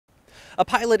A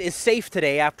pilot is safe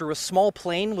today after a small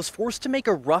plane was forced to make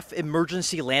a rough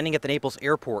emergency landing at the Naples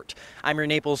Airport. I'm your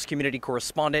Naples community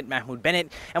correspondent, Mahmoud Bennett,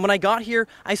 and when I got here,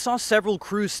 I saw several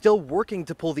crews still working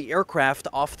to pull the aircraft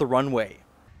off the runway.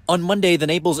 On Monday, the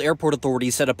Naples Airport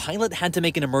authorities said a pilot had to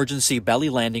make an emergency belly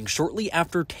landing shortly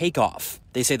after takeoff.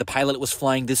 They say the pilot was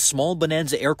flying this small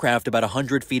Bonanza aircraft about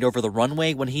 100 feet over the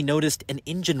runway when he noticed an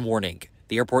engine warning.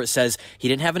 The airport says he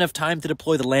didn't have enough time to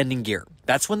deploy the landing gear.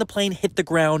 That's when the plane hit the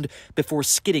ground before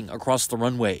skidding across the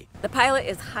runway. The pilot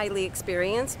is highly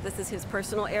experienced. This is his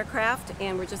personal aircraft,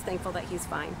 and we're just thankful that he's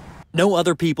fine. No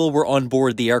other people were on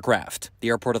board the aircraft. The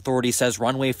airport authority says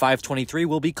runway 523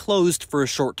 will be closed for a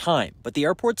short time, but the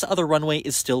airport's other runway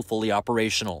is still fully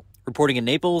operational. Reporting in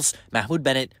Naples, Mahmoud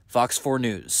Bennett, Fox 4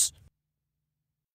 News.